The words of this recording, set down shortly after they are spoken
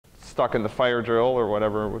stuck in the fire drill or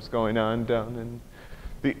whatever was going on down in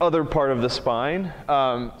the other part of the spine.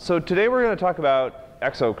 So today we're going to talk about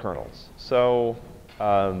exokernels. So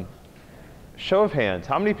show of hands,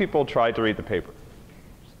 how many people tried to read the paper?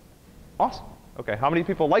 Awesome. Okay, how many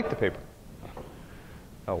people liked the paper?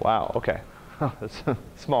 Oh, wow, okay. That's a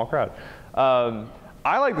small crowd.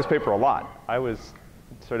 I like this paper a lot. I was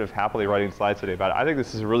sort of happily writing slides today about it. I think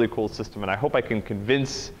this is a really cool system, and I hope I can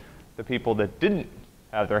convince the people that didn't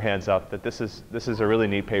have their hands up that this is a really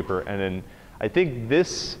neat paper. And then I think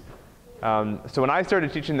this, so when I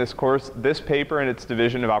started teaching this course, this paper and its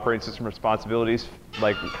division of operating system responsibilities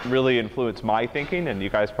like really influenced my thinking, and you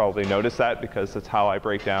guys probably noticed that because that's how I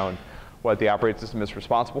break down what the operating system is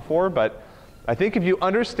responsible for. But I think if you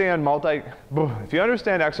understand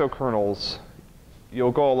exokernels,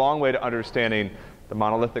 you'll go a long way to understanding the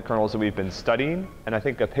monolithic kernels that we've been studying. And I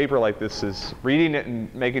think a paper like this is, reading it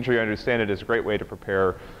and making sure you understand it is a great way to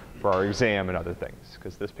prepare for our exam and other things,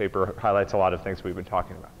 because this paper highlights a lot of things we've been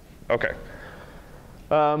talking about. Okay.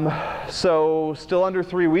 So still under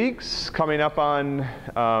 3 weeks, coming up on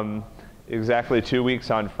exactly 2 weeks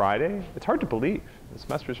on Friday. It's hard to believe. The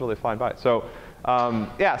semester's really flying by. So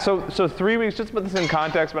yeah, so 3 weeks, just to put this in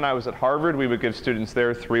context, when I was at Harvard, we would give students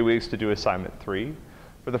there 3 weeks to do assignment 3.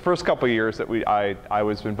 For the first couple of years that I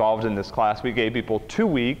was involved in this class, we gave people 2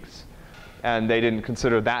 weeks, and they didn't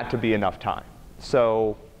consider that to be enough time.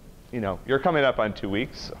 So, you know, you're coming up on 2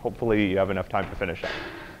 weeks. Hopefully you have enough time to finish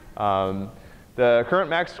up. The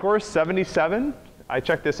current max score is 77. I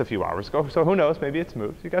checked this a few hours ago, so who knows, maybe it's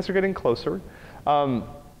moved. You guys are getting closer. I'm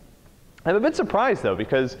a bit surprised though,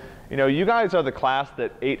 because you know, you guys are the class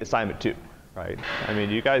that ate assignment 2, right? I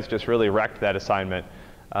mean, you guys just really wrecked that assignment.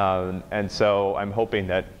 And so I'm hoping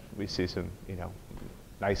that we see some, you know,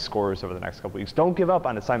 nice scores over the next couple weeks. Don't give up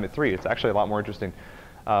on assignment 3. It's actually a lot more interesting.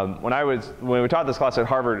 When we taught this class at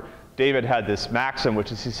Harvard, David had this maxim,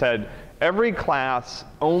 which is he said, every class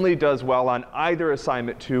only does well on either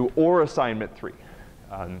assignment 2 or assignment 3.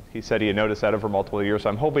 He said he had noticed that over multiple years, so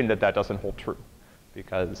I'm hoping that that doesn't hold true,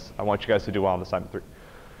 because I want you guys to do well on assignment 3.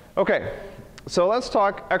 Okay, so let's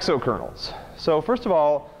talk exokernels. So first of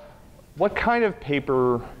all, what kind of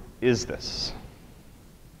paper is this?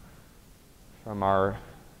 From our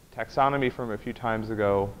taxonomy from a few times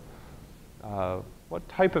ago, what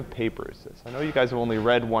type of paper is this? I know you guys have only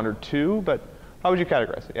read 1 or 2, but how would you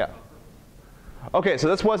categorize it? Yeah. Okay,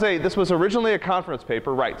 so this was originally a conference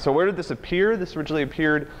paper, right? So where did this appear? This originally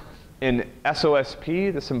appeared in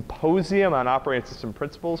SOSP, the Symposium on Operating System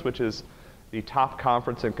Principles, which is the top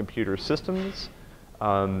conference in computer systems.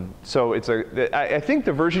 So I think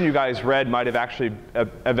the version you guys read might have actually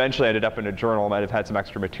eventually ended up in a journal, might have had some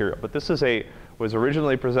extra material. But this was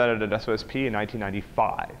originally presented at SOSP in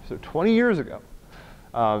 1995, so 20 years ago.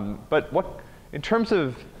 But in terms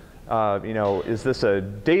of, you know, is this a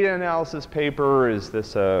data analysis paper? Is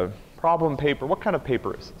this a problem paper? What kind of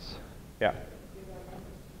paper is this? Yeah.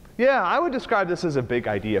 Yeah, I would describe this as a big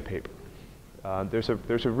idea paper. There's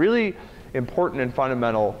a really important and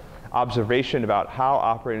fundamental observation about how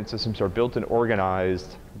operating systems are built and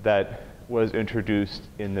organized that was introduced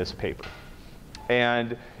in this paper.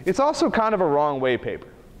 And it's also kind of a wrong way paper.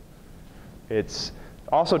 It's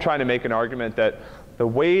also trying to make an argument that the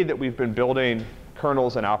way that we've been building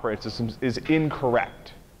kernels and operating systems is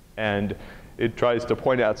incorrect. And it tries to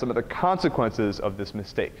point out some of the consequences of this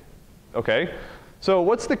mistake. Okay? So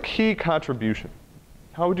what's the key contribution?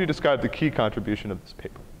 How would you describe the key contribution of this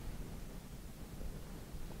paper?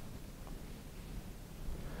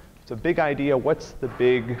 It's a big idea. What's the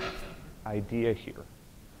big idea here?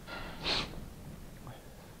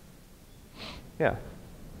 Yeah.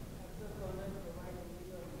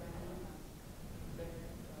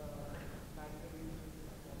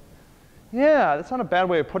 Yeah, that's not a bad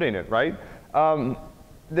way of putting it, right?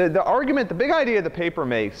 The argument, the big idea the paper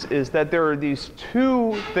makes is that there are these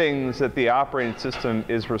 2 things that the operating system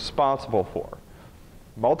is responsible for: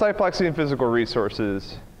 multiplexing physical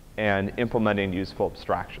resources and implementing useful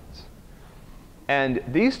abstractions. And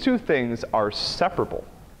these 2 things are separable.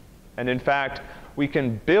 And in fact, we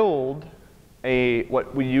can build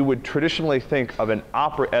what you would traditionally think of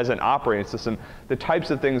as an operating system, the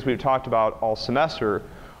types of things we've talked about all semester.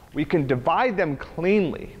 We can divide them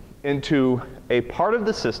cleanly into a part of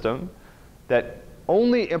the system that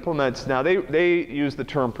only implements, now they use the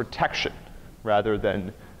term protection rather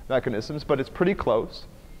than mechanisms, but it's pretty close.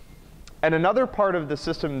 And another part of the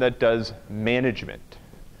system that does management,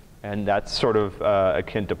 and that's sort of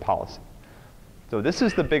akin to policy. So this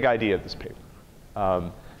is the big idea of this paper.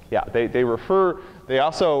 Yeah, they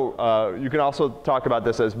also, you can also talk about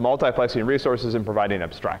this as multiplexing resources and providing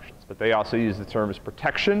abstractions. but they also use the terms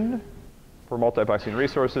protection for multiplexing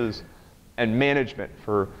resources and management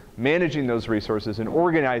for managing those resources and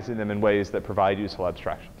organizing them in ways that provide useful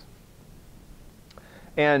abstractions.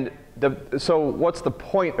 And so what's the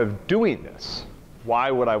point of doing this? Why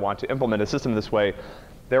would I want to implement a system this way?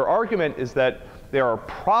 Their argument is that there are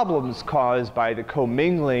problems caused by the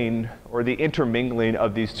commingling or the intermingling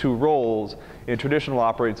of these two roles in traditional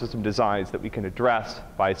operating system designs that we can address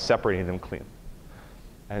by separating them clean.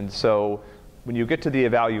 And so when you get to the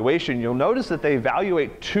evaluation, you'll notice that they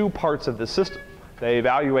evaluate two parts of the system. They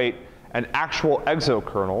evaluate an actual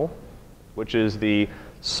exokernel, which is the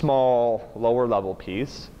small, lower level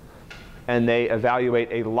piece, and they evaluate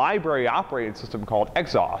a library operating system called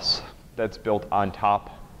Exos that's built on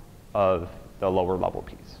top of the lower level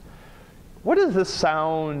piece. What does this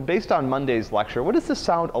sound, based on Monday's lecture, what does this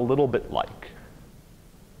sound a little bit like?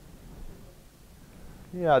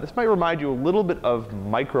 Yeah, this might remind you a little bit of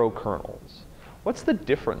microkernels. What's the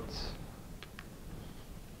difference?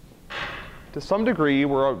 To some degree,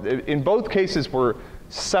 in both cases, we're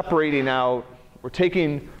separating out, we're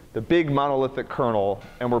taking the big monolithic kernel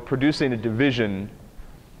and we're producing a division,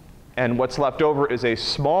 and what's left over is a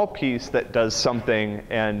small piece that does something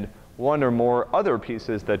and one or more other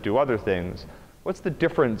pieces that do other things. What's the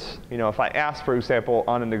difference, if I ask, for example,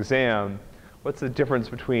 on an exam, what's the difference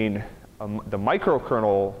between the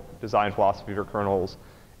microkernel design philosophy for kernels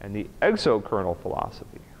and the exokernel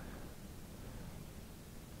philosophy?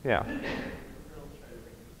 Yeah.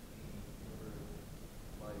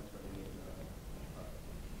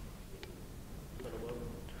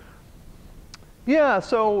 Yeah,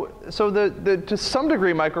 so to some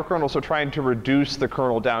degree, microkernels are trying to reduce the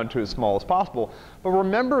kernel down to as small as possible. But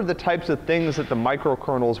remember the types of things that the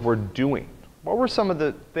microkernels were doing. What were some of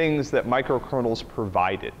the things that microkernels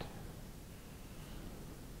provided?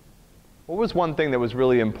 What was one thing that was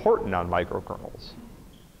really important on microkernels?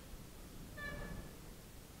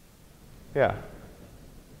 Yeah.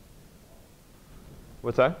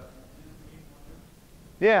 What's that?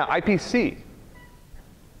 Yeah, IPC.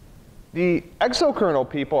 The exokernel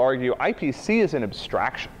people argue IPC is an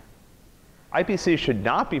abstraction. IPC should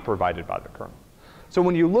not be provided by the kernel. So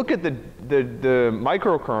when you look at the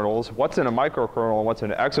microkernels, what's in a microkernel and what's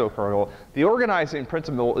in an exokernel, the organizing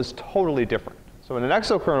principle is totally different. So in an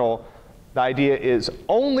exokernel, the idea is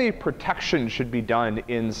only protection should be done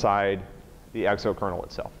inside the exokernel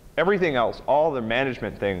itself. Everything else, all the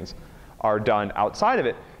management things, are done outside of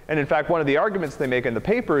it. And in fact, one of the arguments they make in the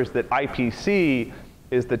paper is that IPC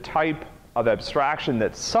is the type of abstraction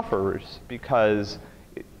that suffers because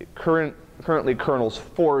currently kernels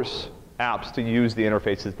force apps to use the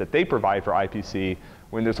interfaces that they provide for IPC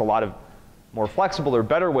when there's a lot of more flexible or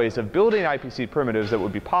better ways of building IPC primitives that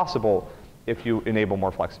would be possible if you enable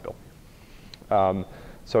more flexibility.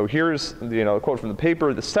 So here's a quote from the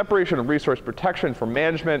paper: "The separation of resource protection from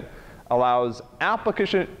management allows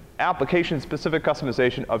application-specific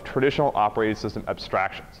customization of traditional operating system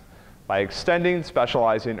abstractions by extending,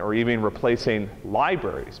 specializing, or even replacing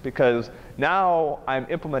libraries, because now I'm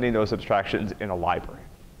implementing those abstractions in a library."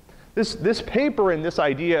 This paper and this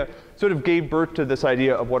idea sort of gave birth to this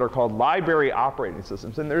idea of what are called library operating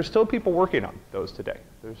systems, and there's still people working on those today.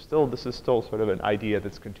 This is still sort of an idea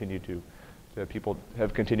that's that people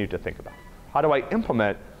have continued to think about. How do I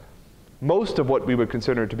implement most of what we would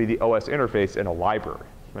consider to be the OS interface in a library,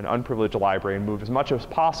 an unprivileged library, and move as much as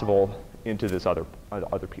possible into this other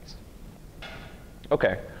piece?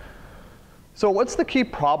 Okay, so what's the key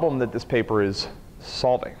problem that this paper is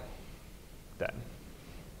solving then?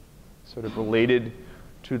 Sort of related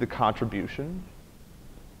to the contribution.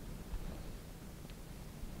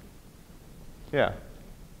 Yeah.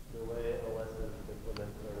 The way OSs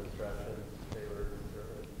implement their abstractions favors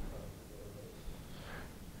conservative.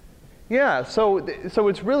 Yeah, so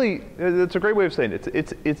it's really, it's a great way of saying it.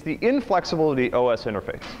 It's the inflexibility OS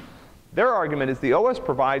interface. Their argument is the OS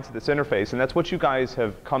provides this interface, and that's what you guys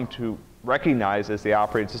have come to recognize as the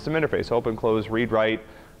operating system interface: open, close, read, write,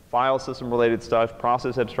 file system related stuff,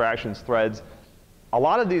 process abstractions, threads. A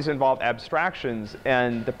lot of these involve abstractions,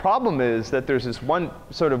 and the problem is that there's this one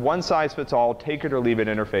size fits all, take it or leave it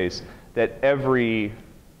interface that every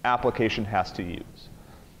application has to use.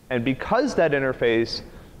 And because that interface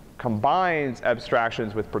combines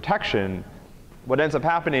abstractions with protection, what ends up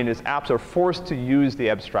happening is apps are forced to use the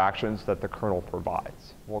abstractions that the kernel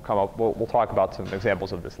provides. We'll talk about some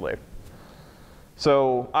examples of this later.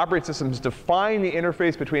 So operating systems define the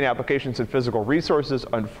interface between applications and physical resources.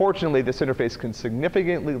 Unfortunately, this interface can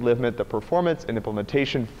significantly limit the performance and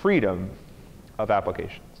implementation freedom of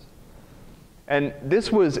applications. And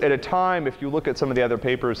this was at a time, if you look at some of the other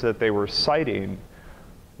papers that they were citing,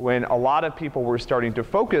 when a lot of people were starting to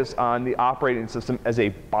focus on the operating system as a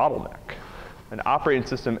bottleneck, an operating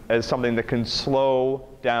system as something that can slow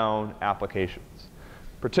down applications.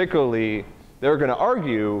 Particularly, they're going to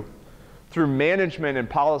argue through management and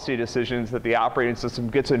policy decisions that the operating system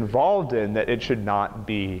gets involved in that it should not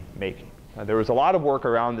be making. There was a lot of work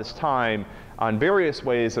around this time on various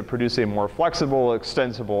ways of producing more flexible,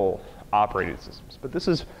 extensible operating systems. But this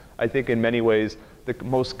is, I think, in many ways, the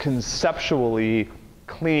most conceptually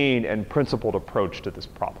clean and principled approach to this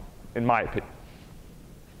problem, in my opinion.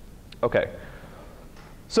 Okay.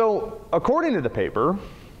 So according to the paper,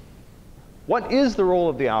 what is the role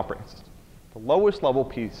of the operating system? The lowest level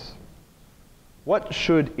piece. What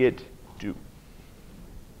should it do?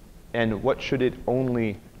 And what should it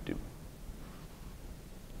only do?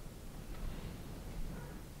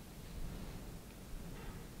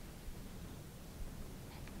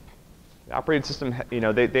 The operating system,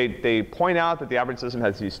 they point out that the operating system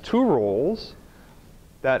has these two roles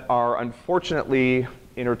that are unfortunately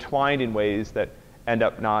intertwined in ways that end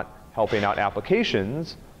up not helping out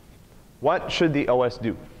applications. What should the OS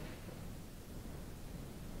do?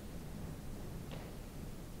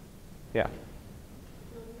 Yeah.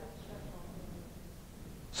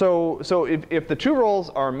 So if the two roles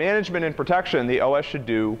are management and protection, the OS should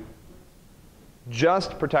do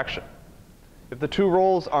just protection. If the two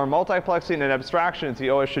roles are multiplexing and abstractions, the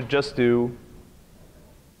OS should just do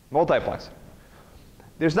multiplexing.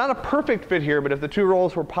 There's not a perfect fit here, but if the two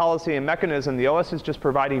roles were policy and mechanism, the OS is just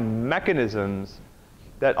providing mechanisms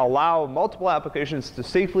that allow multiple applications to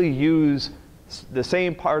safely use the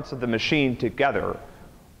same parts of the machine together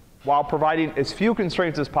while providing as few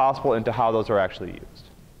constraints as possible into how those are actually used.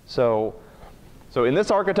 So in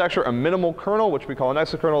this architecture, a minimal kernel, which we call an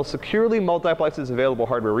exokernel, securely multiplexes available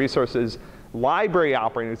hardware resources. Library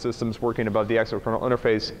operating systems working above the exokernel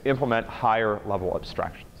interface implement higher level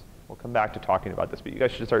abstractions. We'll come back to talking about this, but you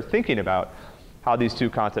guys should start thinking about how these two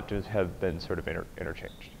concepts have been sort of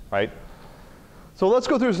interchanged, right? So let's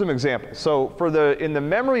go through some examples. So in the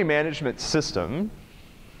memory management system,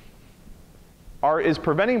 is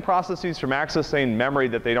preventing processes from accessing memory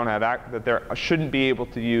that they don't have, that they shouldn't be able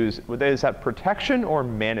to use, is that protection or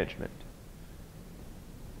management?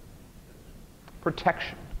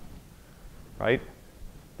 Protection, right?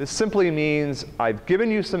 This simply means I've given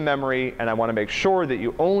you some memory and I want to make sure that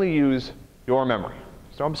you only use your memory.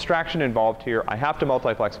 There's no abstraction involved here. I have to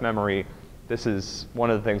multiplex memory. This is one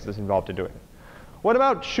of the things that's involved in doing it. What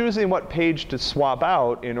about choosing what page to swap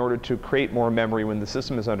out in order to create more memory when the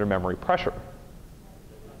system is under memory pressure?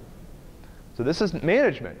 So this is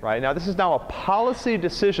management, right? Now this is now a policy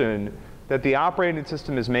decision that the operating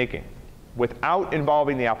system is making without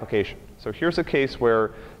involving the application. So here's a case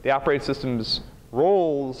where the operating system's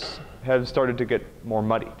roles have started to get more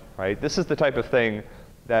muddied, right? This is the type of thing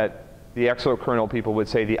that the exokernel people would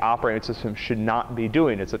say the operating system should not be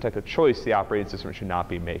doing. It's the type of choice the operating system should not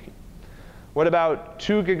be making. What about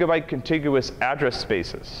 2 GB contiguous address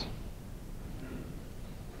spaces?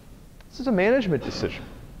 This is a management decision.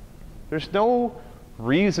 There's no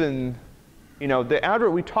reason,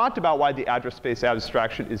 we talked about why the address space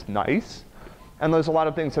abstraction is nice, and there's a lot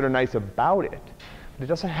of things that are nice about it. But it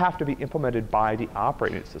doesn't have to be implemented by the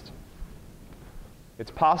operating system.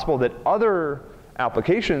 It's possible that other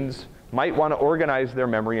applications might want to organize their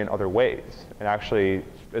memory in other ways. And actually,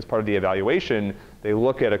 as part of the evaluation, they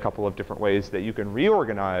look at a couple of different ways that you can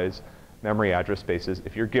reorganize memory address spaces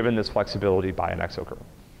if you're given this flexibility by an exokernel.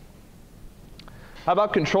 How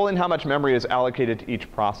about controlling how much memory is allocated to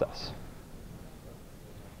each process?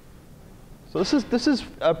 So this is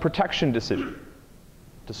a protection decision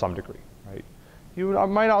to some degree, right? You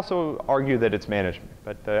might also argue that it's management,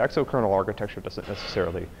 but the exokernel architecture doesn't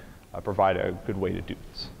necessarily provide a good way to do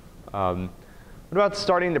this. What about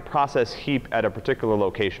starting the process heap at a particular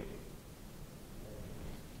location?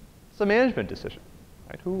 It's a management decision,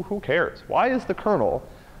 right? Who cares? Why is the kernel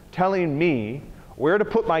telling me where to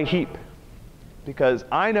put my heap? Because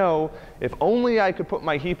I know if only I could put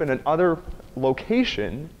my heap in another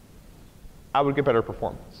location, I would get better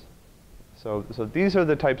performance. So these are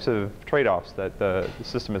the types of trade-offs that the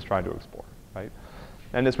system is trying to explore, right?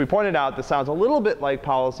 And as we pointed out, this sounds a little bit like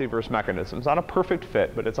policy versus mechanism. It's not a perfect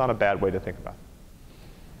fit, but it's not a bad way to think about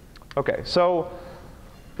it. OK, so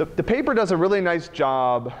the paper does a really nice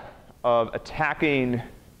job of attacking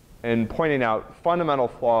and pointing out fundamental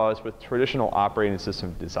flaws with traditional operating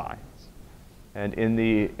system designs. And in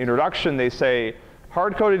the introduction, they say,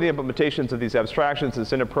 hard-coding the implementations of these abstractions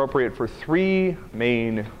is inappropriate for 3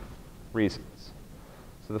 main reasons.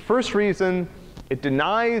 So the first reason, it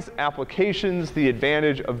denies applications the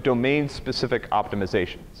advantage of domain-specific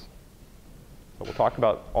optimizations. So we'll talk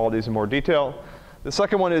about all these in more detail. The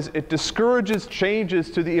second one is it discourages changes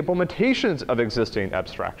to the implementations of existing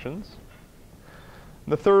abstractions.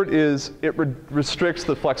 The third is it restricts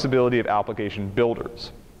the flexibility of application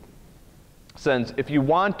builders. Since if you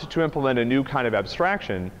want to implement a new kind of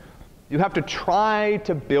abstraction, you have to try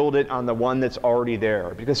to build it on the one that's already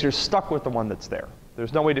there, because you're stuck with the one that's there.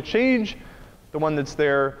 There's no way to change the one that's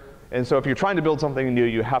there. And so if you're trying to build something new,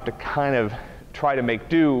 you have to kind of try to make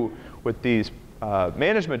do with these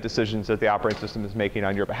management decisions that the operating system is making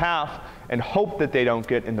on your behalf and hope that they don't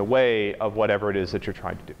get in the way of whatever it is that you're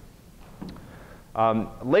trying to do.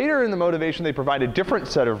 Later in the motivation, they provide a different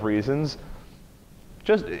set of reasons.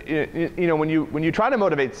 Just, when you try to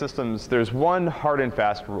motivate systems, there's one hard and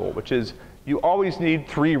fast rule, which is you always need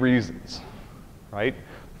 3 reasons, right?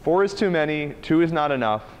 4 is too many, 2 is not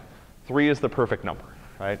enough, 3 is the perfect number,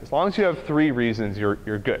 right? As long as you have 3 reasons, you're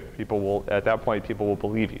good. At that point, people will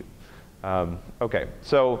believe you. OK,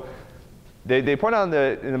 so they point out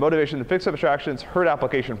in the motivation that fixed abstractions hurt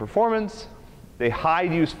application performance. They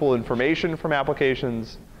hide useful information from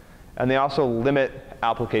applications. And they also limit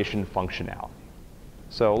application functionality.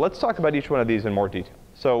 So let's talk about each one of these in more detail.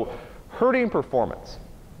 So hurting performance.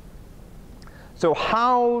 So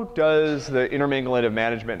how does the intermingling of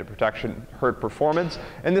management and protection hurt performance?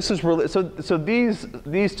 And this is really, so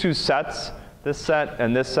these 2 sets, this set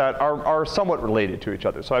and this set, are somewhat related to each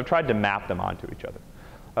other. So I've tried to map them onto each other.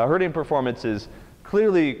 Hurting performance is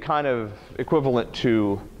clearly kind of equivalent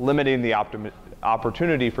to limiting the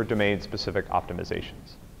opportunity for domain-specific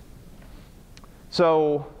optimizations.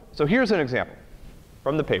 So here's an example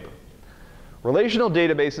from the paper. Relational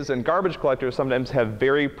databases and garbage collectors sometimes have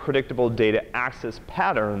very predictable data access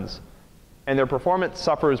patterns, and their performance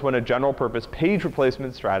suffers when a general-purpose page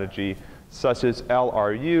replacement strategy, such as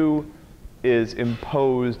LRU, is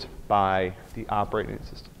imposed by the operating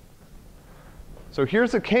system. So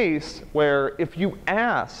here's a case where if you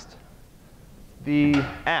asked the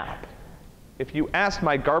app, if you asked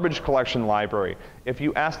my garbage collection library, if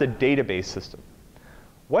you asked a database system,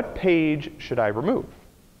 what page should I remove?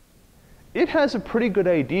 It has a pretty good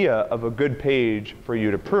idea of a good page for you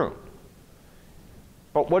to prune.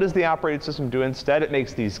 But what does the operating system do instead? It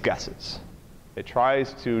makes these guesses. It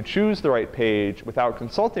tries to choose the right page without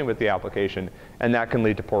consulting with the application, and that can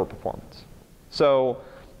lead to poor performance. So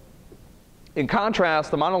in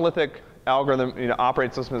contrast, the monolithic algorithm,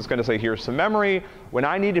 operating system is going to say, here's some memory. When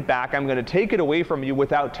I need it back, I'm going to take it away from you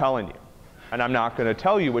without telling you. And I'm not going to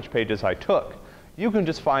tell you which pages I took. You can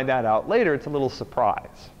just find that out later. It's a little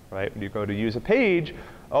surprise, right? When you go to use a page,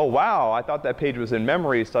 oh, wow, I thought that page was in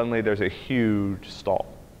memory. Suddenly, there's a huge stall.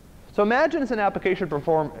 So imagine as an application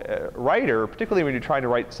writer, particularly when you're trying to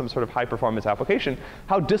write some sort of high-performance application,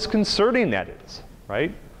 how disconcerting that is,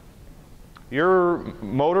 right? You're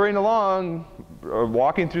motoring along,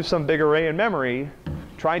 walking through some big array in memory,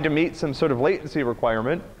 trying to meet some sort of latency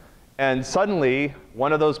requirement, and suddenly,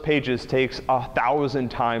 one of those pages takes 1,000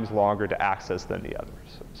 times longer to access than the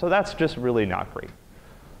others. So that's just really not great.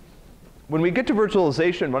 When we get to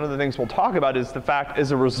virtualization, one of the things we'll talk about is the fact,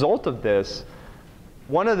 as a result of this,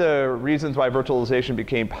 one of the reasons why virtualization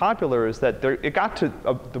became popular is that it got to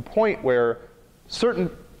the point where certain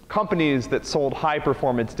companies that sold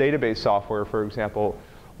high-performance database software, for example,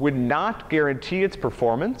 would not guarantee its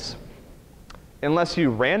performance unless you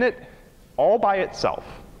ran it all by itself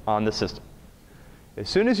on the system. As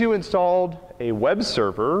soon as you installed a web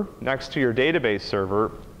server next to your database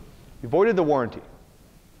server, you voided the warranty.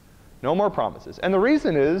 No more promises. And the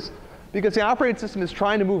reason is because the operating system is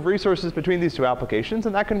trying to move resources between these 2 applications,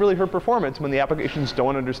 and that can really hurt performance when the applications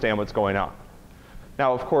don't understand what's going on.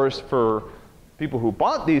 Now, of course, for people who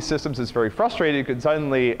bought these systems, it's very frustrating because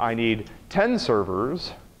suddenly I need 10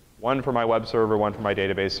 servers, 1 for my web server, 1 for my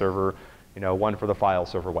database server, 1 for the file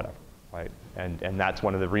server, whatever, right? And that's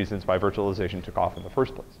one of the reasons why virtualization took off in the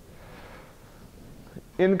first place.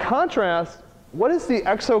 In contrast, what is the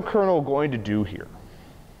exokernel going to do here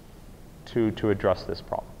to address this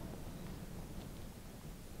problem?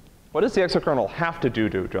 What does the exokernel have to do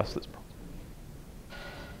to address this problem?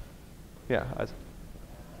 Yeah.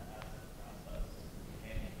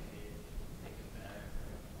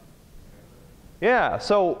 Yeah,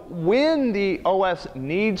 so when the OS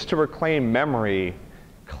needs to reclaim memory,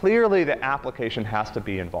 clearly the application has to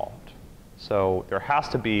be involved. So there has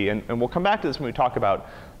to be, and we'll come back to this when we talk about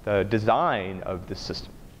the design of this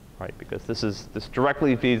system, right? Because this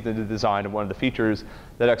directly feeds into the design of one of the features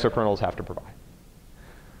that exokernels have to provide.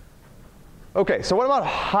 OK, so what about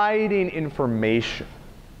hiding information?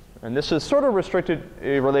 And this is sort of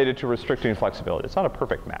related to restricting flexibility. It's not a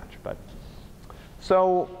perfect match, but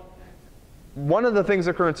so one of the things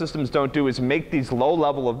that current systems don't do is make these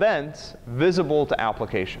low-level events visible to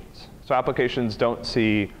applications. So applications don't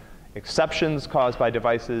see exceptions caused by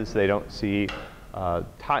devices. They don't see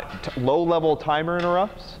low-level timer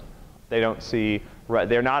interrupts. They don't see,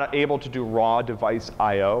 they're not able to do raw device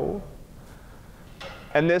I/O.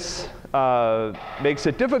 And this makes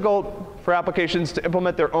it difficult for applications to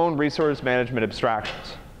implement their own resource management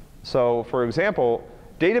abstractions. So for example,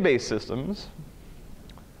 database systems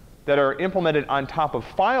that are implemented on top of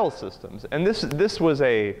file systems, and this was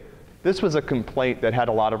a complaint that had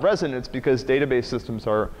a lot of resonance because database systems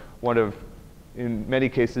are in many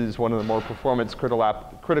cases, one of the more performance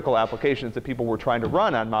critical applications that people were trying to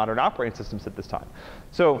run on modern operating systems at this time.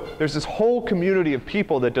 So there's this whole community of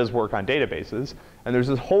people that does work on databases, and there's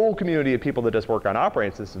this whole community of people that does work on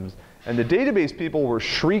operating systems. And the database people were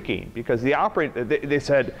shrieking because they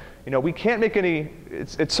said, we can't make any,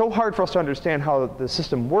 it's so hard for us to understand how the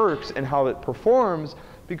system works and how it performs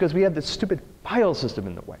because we have this stupid file system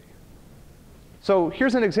in the way. So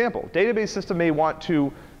here's an example. Database system may want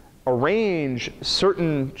to arrange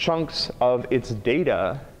certain chunks of its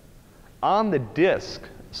data on the disk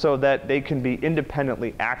so that they can be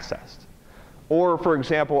independently accessed. Or for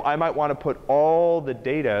example, I might want to put all the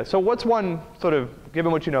data. So what's one sort of,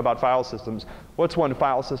 given what you know about file systems, what's one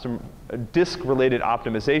file system disk-related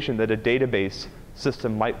optimization that a database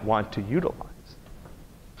system might want to utilize?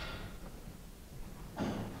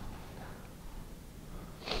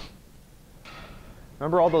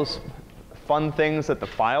 Remember all those fun things that the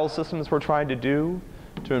file systems were trying to do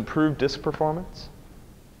to improve disk performance?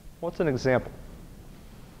 What's an example?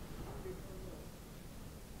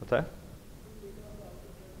 What's that?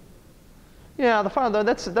 Yeah, the file,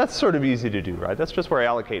 that's sort of easy to do, right? That's just where I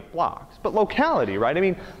allocate blocks. But locality, right? I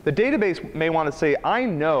mean, the database may want to say, I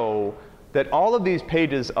know that all of these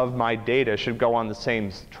pages of my data should go on the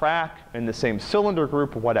same track, in the same cylinder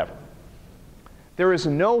group, or whatever. There is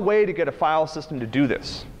no way to get a file system to do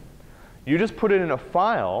this. You just put it in a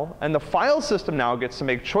file, and the file system now gets to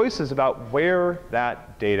make choices about where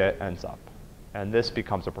that data ends up. And this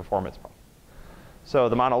becomes a performance problem. So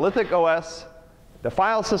the monolithic OS, the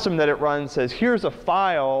file system that it runs says, here's a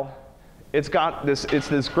file. It's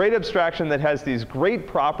this great abstraction that has these great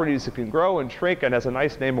properties. It can grow and shrink and has a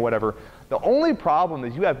nice name or whatever. The only problem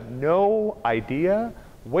is you have no idea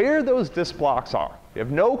where those disk blocks are. You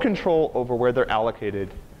have no control over where they're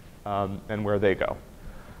allocated and where they go.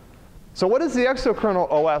 So what does the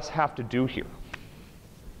Exokernel OS have to do here?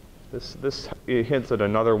 This hints at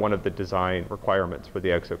another one of the design requirements for the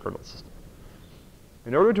Exokernel system.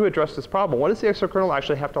 In order to address this problem, what does the Exokernel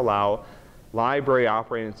actually have to allow library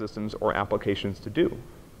operating systems or applications to do?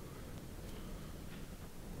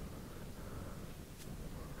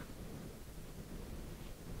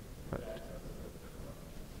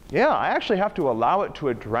 Yeah, I actually have to allow it to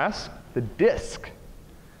address the disk.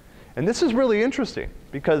 And this is really interesting,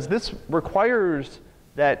 because this requires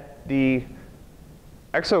that the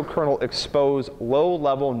Exokernel expose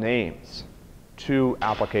low-level names to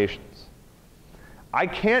applications. I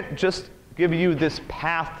can't just give you this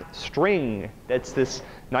path string that's this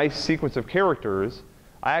nice sequence of characters.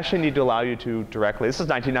 I actually need to allow you to directly, this is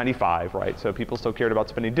 1995, right? So people still cared about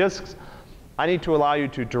spinning disks. I need to allow you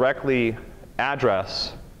to directly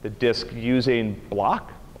address the disk using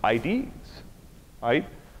block IDs, right?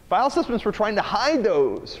 File systems were trying to hide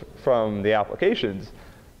those from the applications.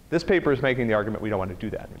 This paper is making the argument we don't want to do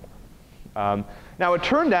that anymore. Now, it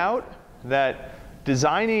turned out that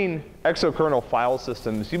designing exokernel file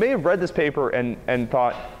systems, you may have read this paper and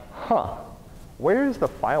thought, where's the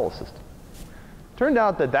file system? Turned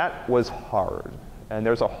out that that was hard. And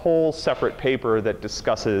there's a whole separate paper that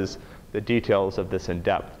discusses the details of this in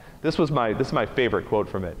depth. This is my favorite quote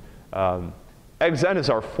from it. ExZen is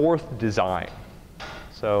our fourth design.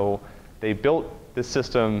 So they built this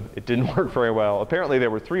system. It didn't work very well. Apparently,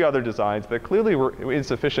 there were 3 other designs that clearly were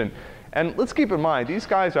insufficient. And let's keep in mind, these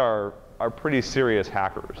guys are pretty serious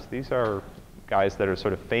hackers. These are guys that are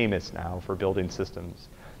sort of famous now for building systems.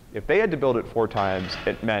 If they had to build it 4 times,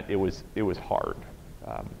 it meant it was hard.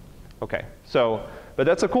 OK, but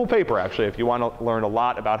that's a cool paper, actually, if you want to learn a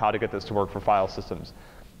lot about how to get this to work for file systems.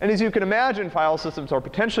 And as you can imagine, file systems are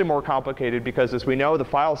potentially more complicated because, as we know, the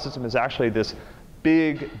file system is actually this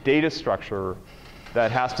big data structure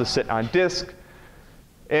that has to sit on disk.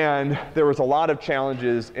 And there was a lot of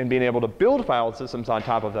challenges in being able to build file systems on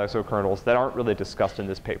top of exokernels that aren't really discussed in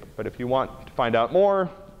this paper. But if you want to find out more,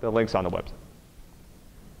 the link's on the website.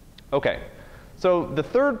 OK, so the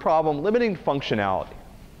third problem, limiting functionality.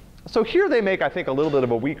 So here they make, I think, a little bit of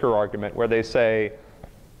a weaker argument where they say,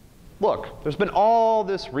 look, there's been all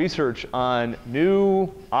this research on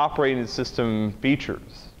new operating system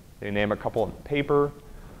features. They name a couple in the paper.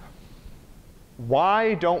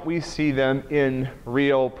 Why don't we see them in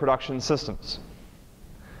real production systems?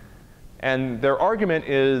 And their argument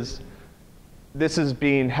is this is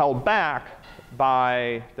being held back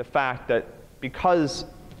by the fact that because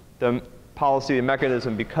the policy and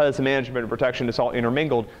mechanism, because the management and protection is all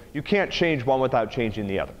intermingled, you can't change one without changing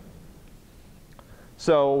the other.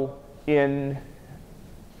 So in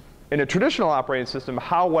a traditional operating system,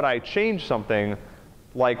 how would I change something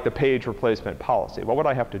like the page replacement policy? What would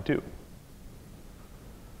I have to do?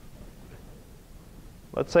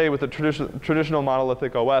 Let's say with a traditional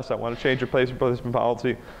monolithic OS, I want to change the page replacement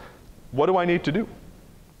policy. What do I need to do?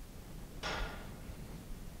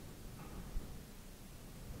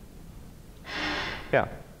 Yeah?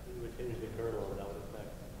 You would change the kernel, and that would affect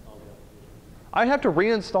all the applications. I have to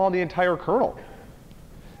reinstall the entire kernel.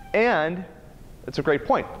 And it's a great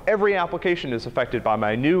point. Every application is affected by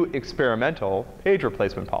my new experimental page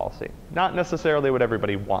replacement policy, not necessarily what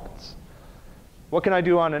everybody wants. What can I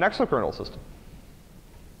do on an exokernel system?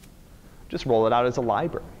 Just roll it out as a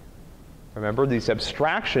library. Remember, these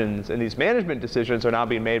abstractions and these management decisions are now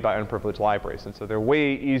being made by unprivileged libraries, and so they're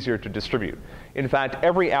way easier to distribute. In fact,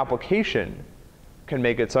 every application can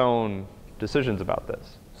make its own decisions about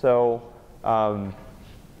this. So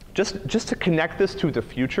just to connect this to the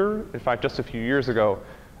future, in fact, just a few years ago,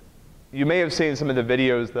 you may have seen some of the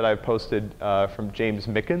videos that I've posted from James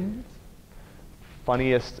Mickens,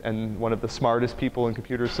 funniest and one of the smartest people in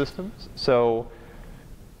computer systems. So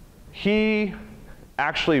he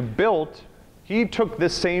actually he took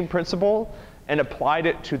this same principle and applied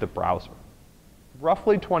it to the browser,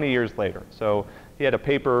 roughly 20 years later. So he had a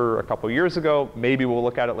paper a couple years ago. Maybe we'll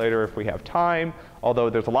look at it later if we have time, although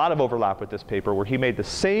there's a lot of overlap with this paper where he made the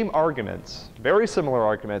same arguments, very similar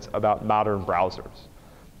arguments about modern browsers.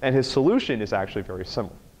 And his solution is actually very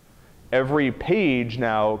similar. Every page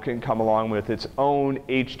now can come along with its own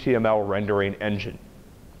HTML rendering engine.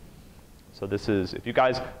 So this is, if you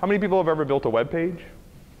guys, how many people have ever built a web page?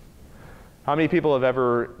 How many people have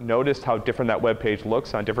ever noticed how different that web page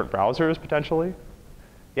looks on different browsers, potentially?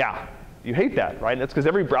 Yeah, you hate that, right? And that's because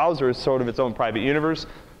every browser is sort of its own private universe.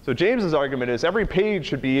 So James's argument is every page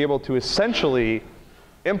should be able to essentially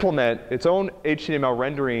implement its own HTML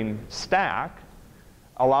rendering stack,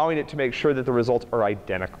 allowing it to make sure that the results are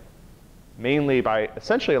identical, mainly by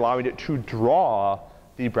essentially allowing it to draw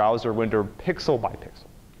the browser window pixel by pixel.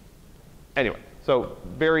 Anyway, so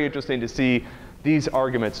very interesting to see these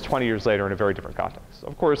arguments 20 years later in a very different context.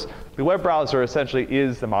 Of course, the web browser essentially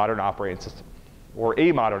is the modern operating system, or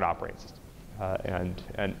a modern operating system.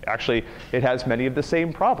 And actually, it has many of the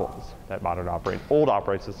same problems that old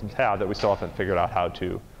operating systems have that we still haven't figured out how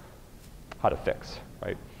to fix,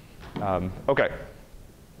 right? OK.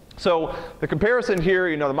 So the comparison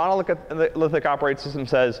here, the monolithic operating system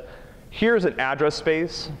says, here's an address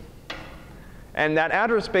space. And that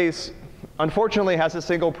address space, unfortunately, has a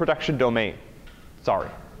single protection domain. Sorry.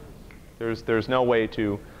 There's no way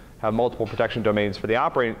to have multiple protection domains for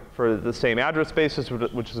the same address spaces,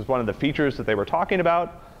 which is one of the features that they were talking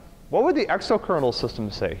about. What would the exokernel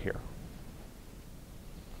system say here?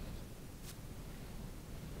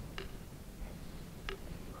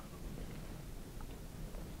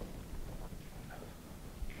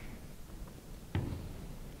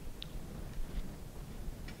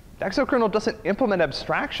 The exokernel doesn't implement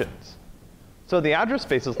abstractions. So the address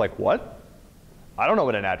space is like, what? I don't know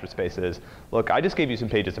what an address space is. Look, I just gave you some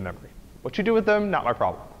pages of memory. What you do with them, not my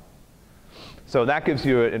problem. So that gives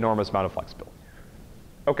you an enormous amount of flexibility.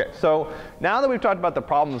 OK, so now that we've talked about the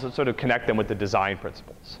problems, let's sort of connect them with the design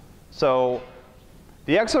principles. So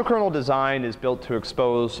the exokernel design is built to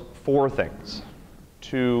expose 4 things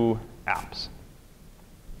to apps: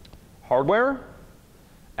 hardware,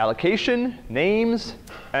 allocation, names,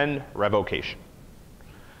 and revocation.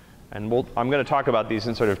 And I'm going to talk about these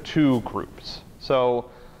in sort of 2 groups. So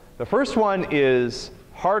the first one is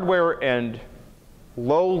hardware and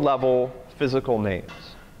low-level physical names.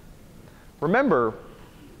 Remember,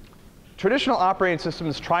 traditional operating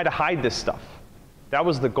systems try to hide this stuff. That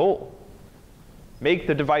was the goal. Make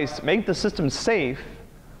the system safe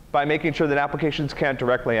by making sure that applications can't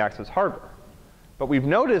directly access hardware. But we've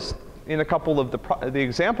noticed in a couple of the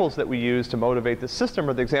examples that we use to motivate the system,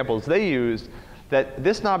 or the examples they used, that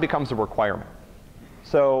this now becomes a requirement.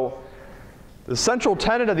 So the central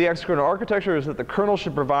tenet of the exokernel architecture is that the kernel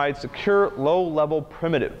should provide secure low-level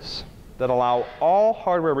primitives that allow all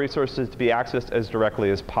hardware resources to be accessed as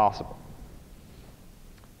directly as possible.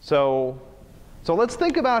 So let's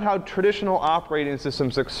think about how traditional operating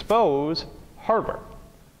systems expose hardware.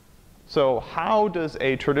 So how does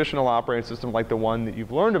a traditional operating system like the one that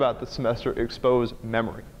you've learned about this semester expose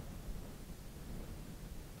memory?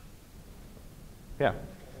 Yeah.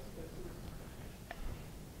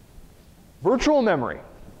 Virtual memory,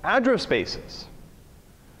 address spaces.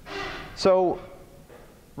 So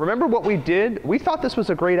remember what we did? We thought this was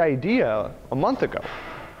a great idea a month ago.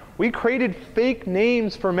 We created fake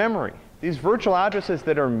names for memory, these virtual addresses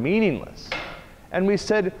that are meaningless. And we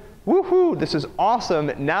said, woohoo, this is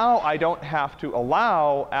awesome. Now I don't have to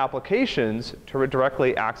allow applications to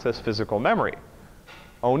directly access physical memory.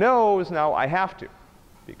 Oh no, now I have to.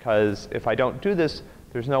 Because if I don't do this,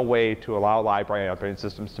 there's no way to allow library operating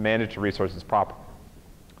systems to manage the resources properly.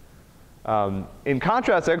 In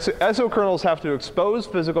contrast, exokernels have to expose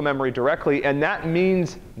physical memory directly, and that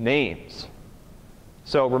means names.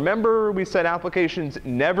 So remember we said applications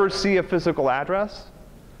never see a physical address?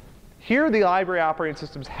 Here, the library operating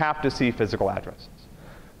systems have to see physical addresses.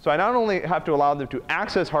 So I not only have to allow them to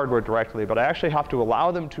access hardware directly, but I actually have to allow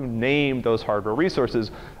them to name those hardware resources.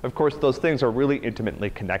 Of course, those things are really intimately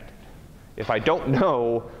connected. If I don't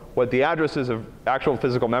know what the addresses of actual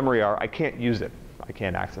physical memory are, I can't use it. I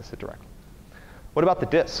can't access it directly. What about the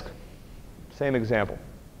disk? Same example.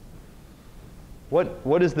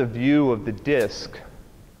 What is the view of the disk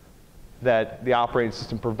that the operating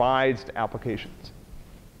system provides to applications?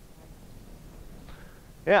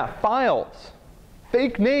 Yeah, files,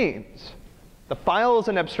 fake names. The file is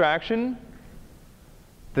an abstraction.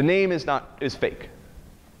 The name is fake.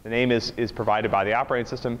 The name is provided by the operating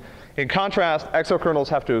system. In contrast, exokernels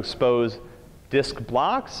have to expose disk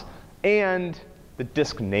blocks and the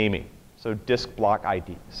disk naming, so disk block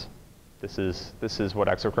IDs. This is what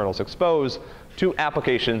exokernels expose to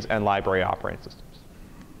applications and library operating systems.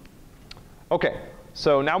 OK,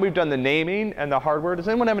 so now we've done the naming and the hardware. Does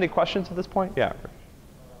anyone have any questions at this point? Yeah.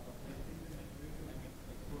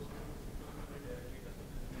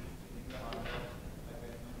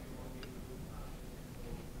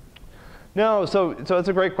 No, so it's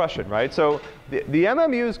a great question, right? So the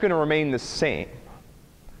MMU is going to remain the same.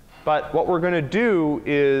 But what we're going to do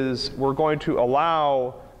is we're going to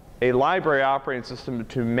allow a library operating system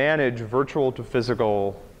to manage virtual to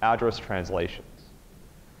physical address translations.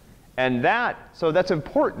 And so that's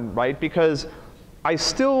important, right? Because I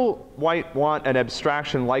still might want an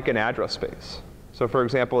abstraction like an address space. So for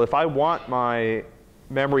example, if I want my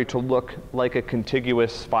memory to look like a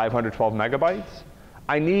contiguous 512 megabytes,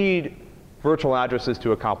 I need virtual addresses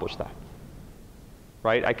to accomplish that,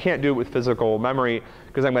 right? I can't do it with physical memory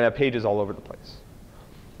because I'm going to have pages all over the place.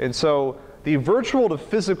 And so the virtual to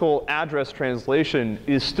physical address translation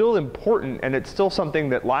is still important, and it's still something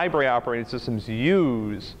that library operating systems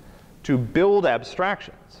use to build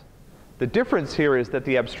abstractions. The difference here is that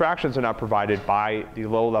the abstractions are not provided by the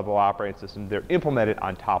low-level operating system. They're implemented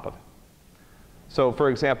on top of it. So for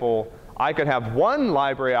example, I could have one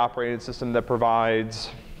library operating system that provides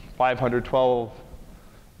 512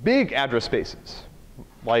 big address spaces,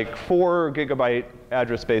 like 4 gigabyte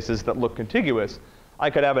address spaces that look contiguous.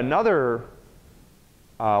 I could have another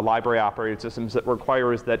library operating system that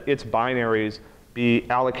requires that its binaries be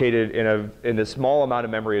allocated in a small amount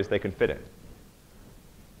of memory as they can fit in.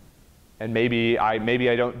 And maybe I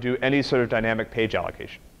don't do any sort of dynamic page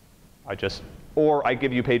allocation. Or I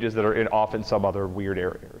give you pages that are off in some other weird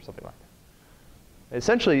area or something like that.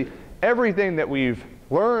 Essentially, everything that we've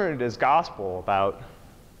learned as gospel about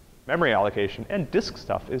memory allocation and disk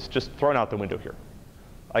stuff is just thrown out the window here.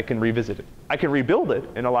 I can revisit it. I can rebuild it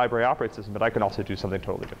in a library operating system, but I can also do something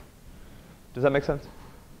totally different. Does that make sense?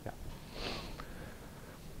 Yeah.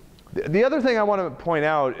 The other thing I want to point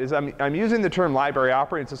out is I'm using the term library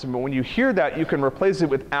operating system, but when you hear that, you can replace it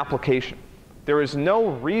with application. There is no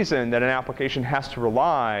reason that an application has to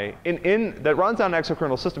rely, that runs on an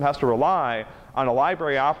exokernel system has to rely on a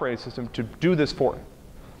library operating system to do this for it.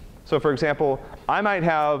 So for example, I might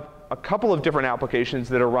have a couple of different applications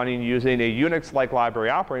that are running using a Unix-like library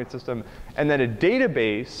operating system, and then a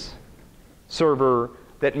database server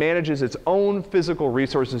that manages its own physical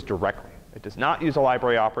resources directly. It does not use a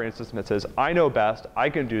library operating system that says, I know best, I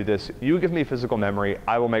can do this, you give me physical memory,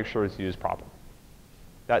 I will make sure it's used properly.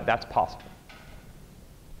 That's possible.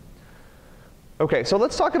 OK, so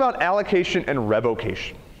let's talk about allocation and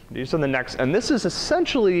revocation. These are the next, and this is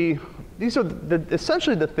essentially, these are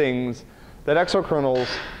essentially the things that exokernels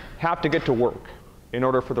have to get to work in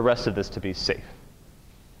order for the rest of this to be safe.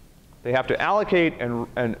 They have to allocate and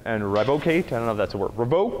revocate. I don't know if that's a word.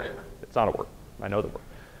 Revoke, it's not a word. I know the word.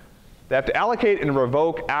 They have to allocate and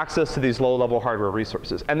revoke access to these low-level hardware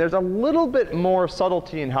resources. And there's a little bit more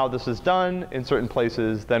subtlety in how this is done in certain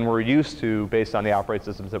places than we're used to based on the operating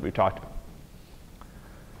systems that we've talked about.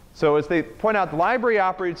 So as they point out, the library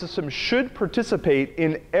operating system should participate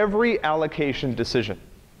in every allocation decision.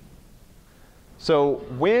 So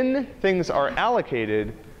when things are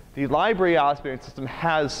allocated, the library operating system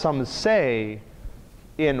has some say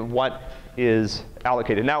in what is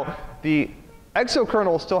allocated. Now, the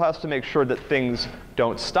exokernel still has to make sure that things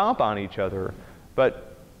don't stomp on each other,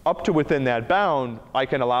 but up to within that bound, I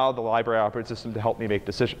can allow the library operating system to help me make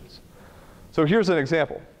decisions. So here's an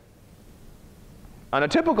example. On a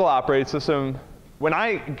typical operating system, when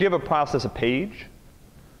I give a process a page,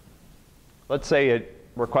 let's say it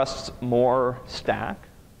requests more stack,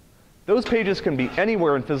 those pages can be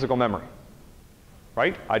anywhere in physical memory,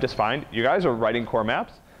 right? I just find, you guys are writing core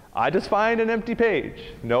maps, I just find an empty page,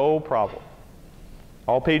 no problem.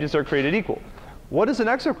 All pages are created equal. What does an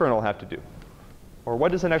exokernel have to do? Or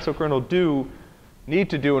what does an exokernel need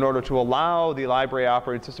to do in order to allow the library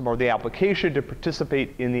operating system or the application to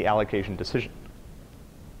participate in the allocation decision?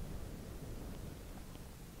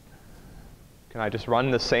 Can I just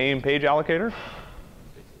run the same page allocator?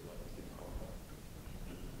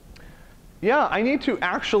 Yeah, I need to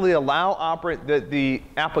actually allow the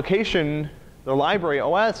application, the library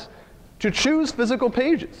OS, to choose physical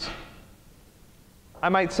pages. I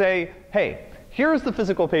might say, hey, here's the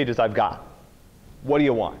physical pages I've got. What do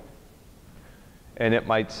you want? And it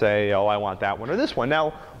might say, oh, I want that one or this one.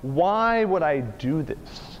 Now, why would I do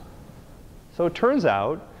this? So it turns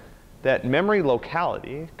out that memory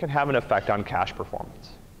locality can have an effect on cache performance.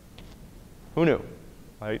 Who knew,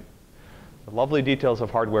 right? The lovely details of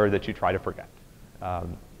hardware that you try to forget.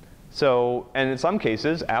 And in some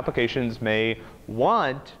cases, applications may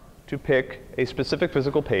want to pick a specific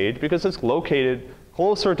physical page because it's located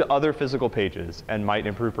closer to other physical pages and might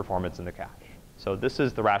improve performance in the cache. So this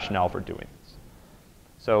is the rationale for doing this.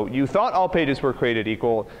 So you thought all pages were created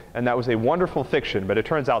equal, and that was a wonderful fiction, but it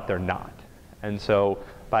turns out they're not. And so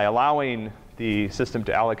by allowing the system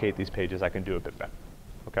to allocate these pages, I can do a bit better.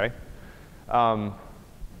 Okay?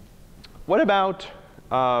 What about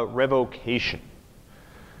revocation?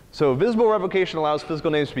 So visible revocation allows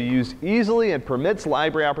physical names to be used easily and permits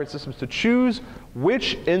library operating systems to choose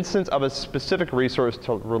which instance of a specific resource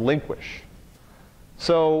to relinquish.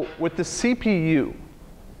 So with the CPU,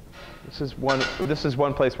 this is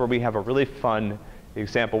one place where we have a really fun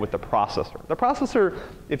example with the processor. The processor,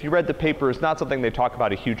 if you read the paper, is not something they talk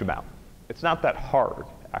about a huge amount. It's not that hard,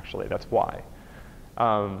 actually. That's why.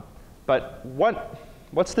 But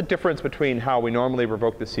what's the difference between how we normally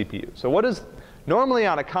revoke the CPU? So what is normally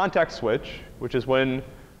on a context switch, which is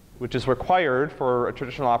required for a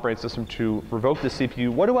traditional operating system to revoke the CPU,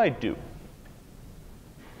 what do I do?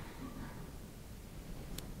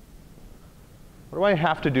 What do I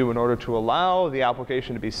have to do in order to allow the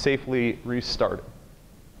application to be safely restarted?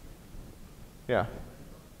 Yeah.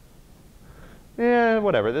 Yeah,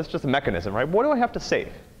 whatever. That's just a mechanism, right? What do I have to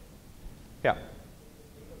save? Yeah.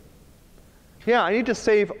 Yeah, I need to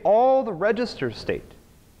save all the register state.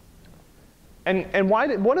 And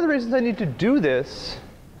one of the reasons I need to do this,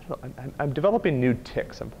 I'm developing new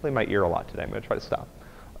tics. I'm pulling my ear a lot today. I'm going to try to stop.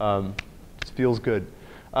 It feels good.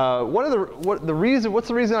 What's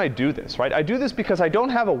the reason I do this, right? I do this because I don't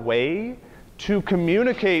have a way to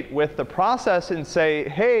communicate with the process and say,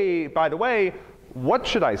 hey, by the way, what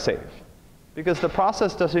should I save? Because the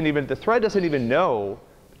thread doesn't even know,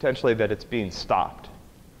 potentially, that it's being stopped.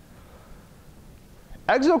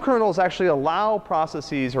 Exokernels actually allow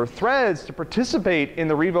processes or threads to participate in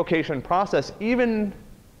the revocation process, even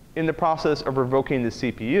in the process of revoking the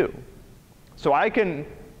CPU. So I can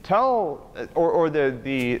tell, or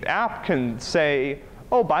the app can say,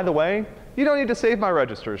 oh, by the way, you don't need to save my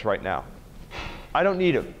registers right now. I don't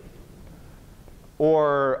need them.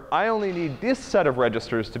 Or I only need this set of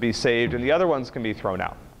registers to be saved, and the other ones can be thrown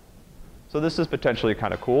out. So this is potentially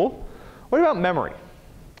kind of cool. What about memory?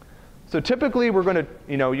 So typically, we're going to,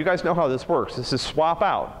 you guys know how this works. This is swap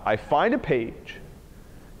out. I find a page,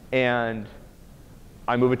 and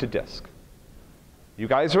I move it to disk. You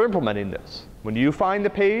guys are implementing this. When you find the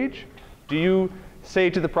page, do you say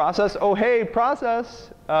to the process, oh, hey, process,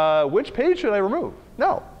 which page should I remove?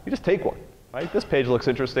 No, you just take one. Right? This page looks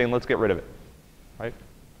interesting. Let's get rid of it. Right?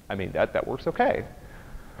 I mean, that works OK.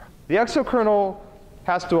 The exokernel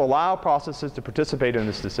has to allow processes to participate in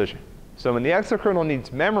this decision. So when the exokernel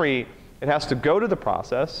needs memory, it has to go to the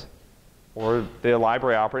process or the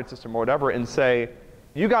library operating system or whatever and say,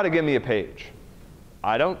 you got to give me a page.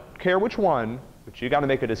 I don't care which one, but you got to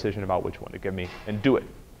make a decision about which one to give me and do it.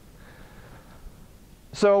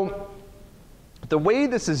 So the way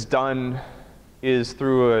this is done is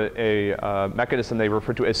through a mechanism they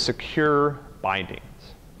refer to as secure bindings.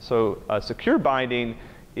 So a secure binding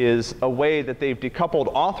is a way that they've decoupled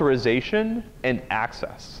authorization and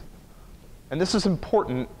access. And this is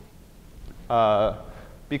important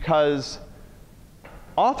because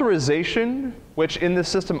authorization, which in this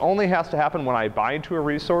system only has to happen when I bind to a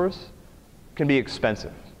resource, can be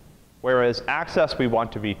expensive, whereas access we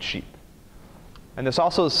want to be cheap. And this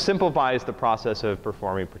also simplifies the process of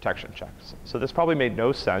performing protection checks. So this probably made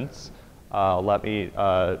no sense. Let me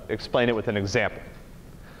explain it with an example.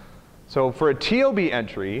 So for a TOB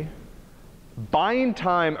entry, bind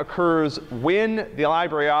time occurs when the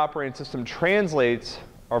library operating system translates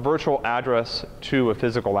our virtual address to a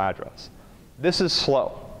physical address. This is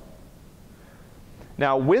slow.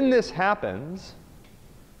 Now, when this happens,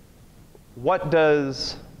 what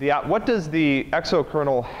does the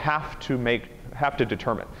exokernel have to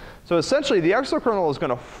determine? So essentially, the exokernel is going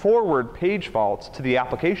to forward page faults to the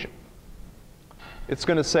application. It's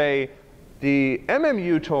going to say, the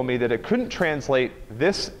MMU told me that it couldn't translate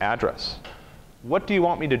this address. What do you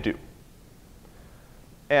want me to do?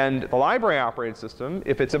 And the library operating system,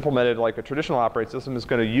 if it's implemented like a traditional operating system, is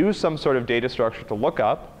going to use some sort of data structure to look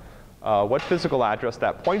up what physical address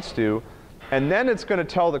that points to. And then it's going to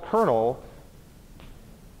tell the kernel,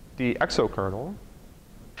 the exokernel,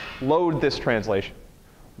 load this translation.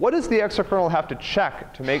 What does the exokernel have to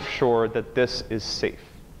check to make sure that this is safe?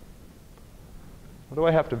 What do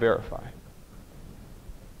I have to verify?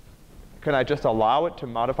 Can I just allow it to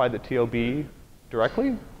modify the TOB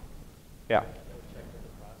directly? Yeah.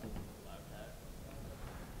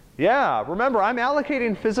 Yeah, remember, I'm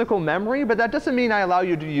allocating physical memory, but that doesn't mean I allow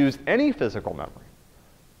you to use any physical memory.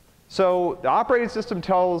 So the operating system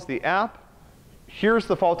tells the app, here's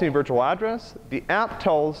the faulty virtual address. The app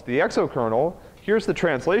tells the exokernel, here's the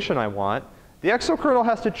translation I want. The exokernel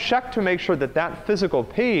has to check to make sure that that physical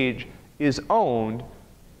page is owned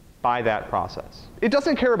by that process. It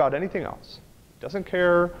doesn't care about anything else. It doesn't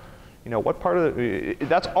care, what part of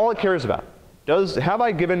that's all it cares about. Have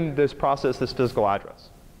I given this process this physical address?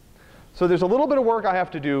 So there's a little bit of work I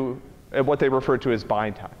have to do at what they refer to as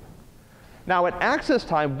bind time. Now at access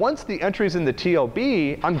time, once the entry's in the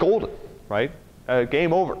TLB, I'm golden, right?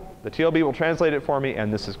 Game over. The TLB will translate it for me,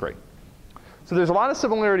 and this is great. So there's a lot of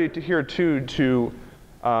similarity here too to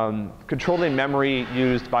controlling memory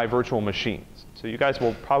used by virtual machines. So you guys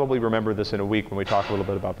will probably remember this in a week when we talk a little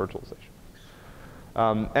bit about virtualization.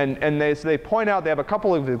 And they point out, they have a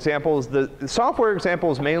couple of examples. The software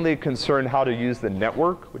examples mainly concern how to use the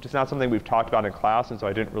network, which is not something we've talked about in class, and so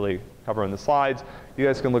I didn't really cover in the slides. You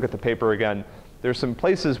guys can look at the paper again. There's some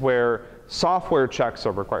places where software checks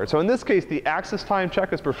are required. So in this case, the access time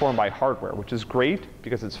check is performed by hardware, which is great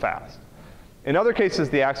because it's fast. In other cases,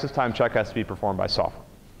 the access time check has to be performed by software.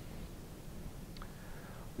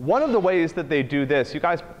 One of the ways that they do this, you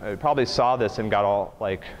guys probably saw this and got all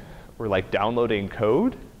we're downloading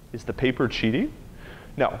code. Is the paper cheating?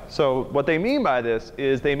 No. So what they mean by this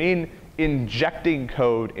is they mean injecting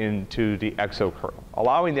code into the exokernel,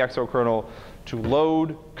 allowing the exokernel to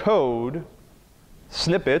load code,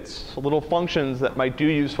 snippets, little functions that might do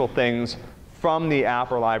useful things from the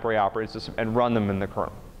app or library operating system and run them in the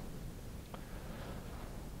kernel.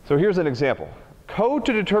 So here's an example. Code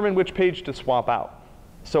to determine which page to swap out.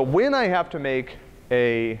 So when I have to make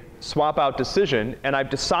a swap out decision and I've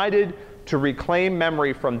decided to reclaim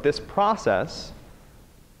memory from this process,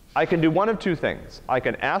 I can do one of two things. I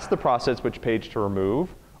can ask the process which page to remove,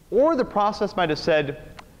 or the process might have said,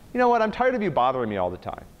 you know what, I'm tired of you bothering me all the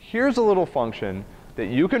time. Here's a little function that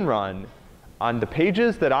you can run on the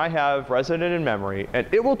pages that I have resident in memory, and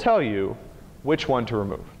it will tell you which one to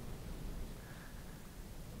remove.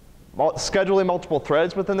 Scheduling multiple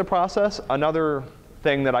threads within the process, another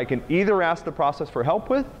thing that I can either ask the process for help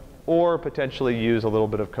with or potentially use a little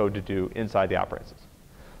bit of code to do inside the operating system.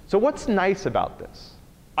 So what's nice about this?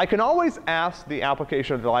 I can always ask the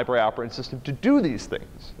application of the library operating system to do these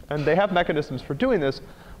things, and they have mechanisms for doing this.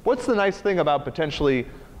 What's the nice thing about potentially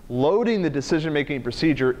loading the decision-making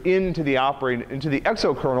procedure into the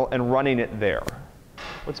exokernel and running it there?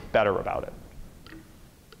 What's better about it?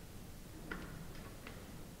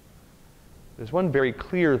 There's one very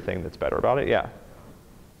clear thing that's better about it, yeah.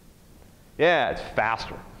 Yeah, it's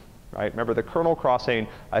faster, right? Remember the kernel crossing,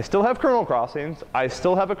 I still have kernel crossings, I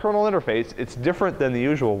still have a kernel interface, it's different than the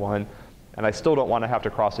usual one, and I still don't want to have to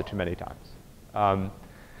cross it too many times.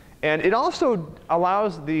 And it also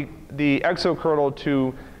allows the exokernel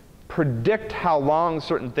to predict how long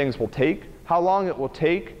certain things will take, how long it will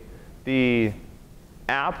take the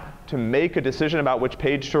app to make a decision about which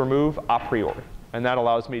page to remove a priori. And that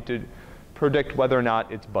allows me to predict whether or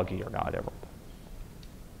not it's buggy or not ever.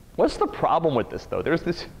 What's the problem with this, though? There's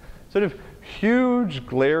this sort of huge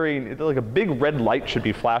glaring, like a big red light should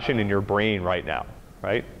be flashing in your brain right now,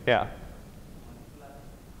 right? Yeah.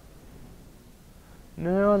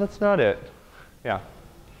 No, that's not it. Yeah.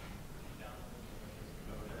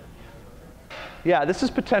 Yeah, this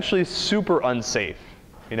is potentially super unsafe,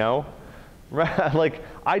 you know? Like,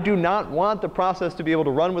 I do not want the process to be able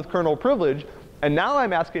to run with kernel privilege, and now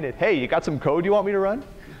I'm asking it, hey, you got some code you want me to run?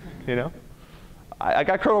 You know? I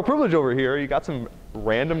got kernel privilege over here. You got some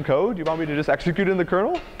random code you want me to just execute in the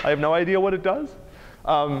kernel? I have no idea what it does.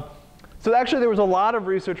 So actually, there was a lot of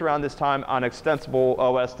research around this time on extensible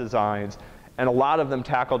OS designs, and a lot of them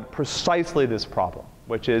tackled precisely this problem,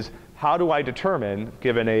 which is, how do I determine,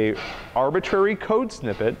 given a arbitrary code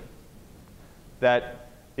snippet, that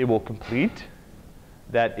it will complete,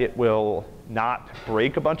 that it will not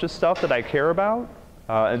break a bunch of stuff that I care about?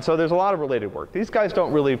 And so there's a lot of related work. These guys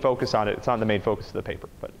don't really focus on it. It's not the main focus of the paper,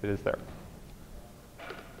 but it is there.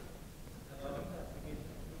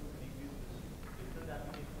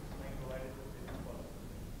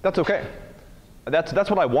 That's OK. That's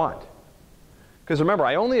what I want. Because remember,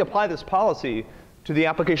 I only apply this policy to the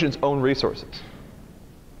application's own resources.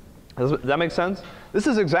 Does that make sense? This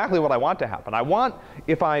is exactly what I want to happen. I want,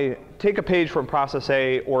 if I take a page from process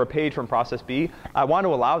A or a page from process B, I want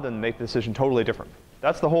to allow them to make the decision totally different.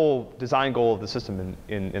 That's the whole design goal of the system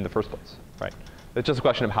in the first place, right? It's just a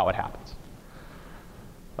question of how it happens.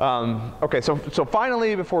 OK, so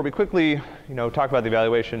finally, before we quickly talk about the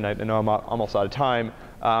evaluation, I know I'm almost out of time,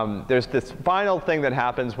 there's this final thing that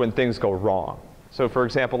happens when things go wrong. So for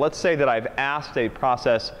example, let's say that I've asked a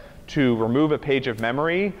process to remove a page of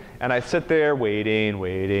memory, and I sit there waiting,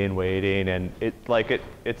 and it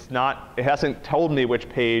hasn't told me which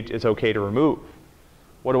page is OK to remove.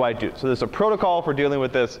 What do I do? So there's a protocol for dealing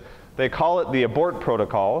with this. They call it the abort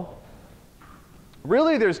protocol.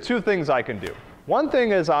 Really, there's two things I can do. One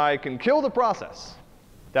thing is I can kill the process.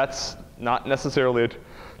 That's not necessarily a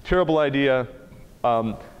terrible idea.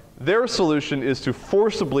 Their solution is to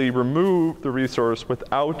forcibly remove the resource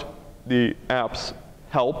without the app's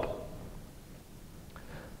help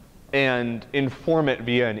and inform it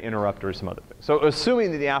via an interrupt or some other thing. So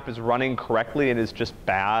assuming that the app is running correctly and is just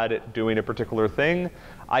bad at doing a particular thing,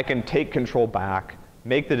 I can take control back,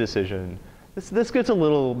 make the decision. This gets a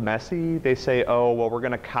little messy. They say, oh, well, we're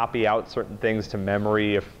going to copy out certain things to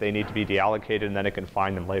memory if they need to be deallocated, and then it can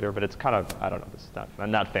find them later. But it's kind of, I don't know, this is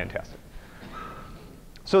not fantastic.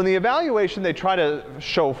 So in the evaluation, they try to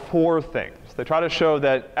show 4 things. They try to show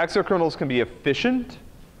that exokernels can be efficient.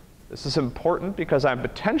 This is important because I'm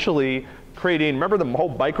potentially creating, remember the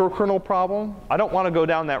whole microkernel problem? I don't want to go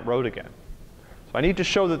down that road again. So I need to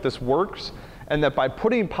show that this works, and that by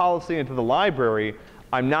putting policy into the library,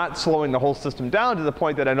 I'm not slowing the whole system down to the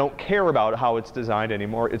point that I don't care about how it's designed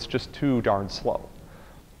anymore. It's just too darn slow.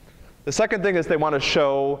 The second thing is they want to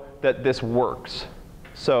show that this works.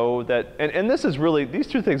 So that, and this is really, these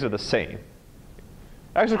two things are the same.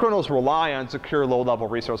 Exokernels rely on secure low-level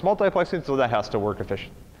resource multiplexing, so that has to work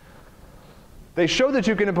efficiently. They show that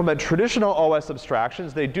you can implement traditional OS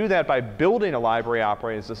abstractions. They do that by building a library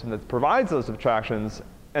operating system that provides those abstractions.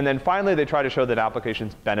 And then finally, they try to show that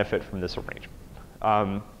applications benefit from this arrangement.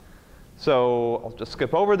 So I'll just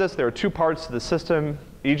skip over this. There are 2 parts to the system.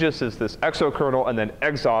 Aegis is this exokernel, and then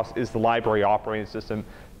Exos is the library operating system.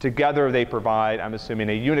 Together, they provide, I'm assuming,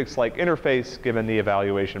 a Unix-like interface, given the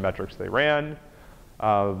evaluation metrics they ran.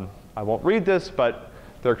 I won't read this, but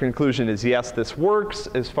their conclusion is, yes, this works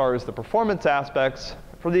as far as the performance aspects.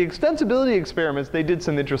 For the extensibility experiments, they did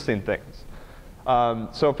some interesting things.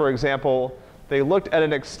 So for example, they looked at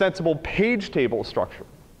an extensible page table structure.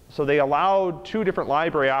 So they allowed 2 different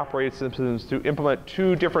library operating systems to implement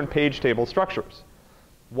 2 different page table structures.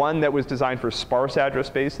 One that was designed for sparse address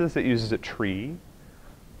spaces that uses a tree.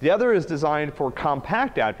 The other is designed for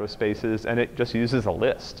compact address spaces, and it just uses a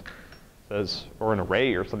list, or an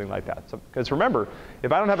array or something like that. Because remember,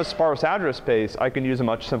 if I don't have a sparse address space, I can use a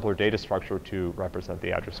much simpler data structure to represent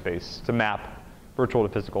the address space, to map virtual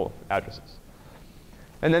to physical addresses.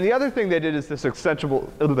 And then the other thing they did is this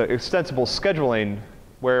extensible scheduling,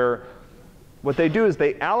 where what they do is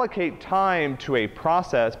they allocate time to a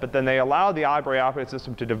process, but then they allow the library operating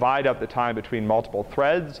system to divide up the time between multiple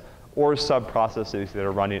threads or sub-processes that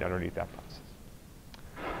are running underneath that process.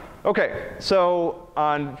 OK, so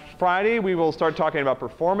on Friday, we will start talking about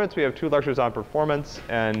performance. We have 2 lectures on performance,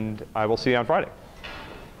 and I will see you on Friday.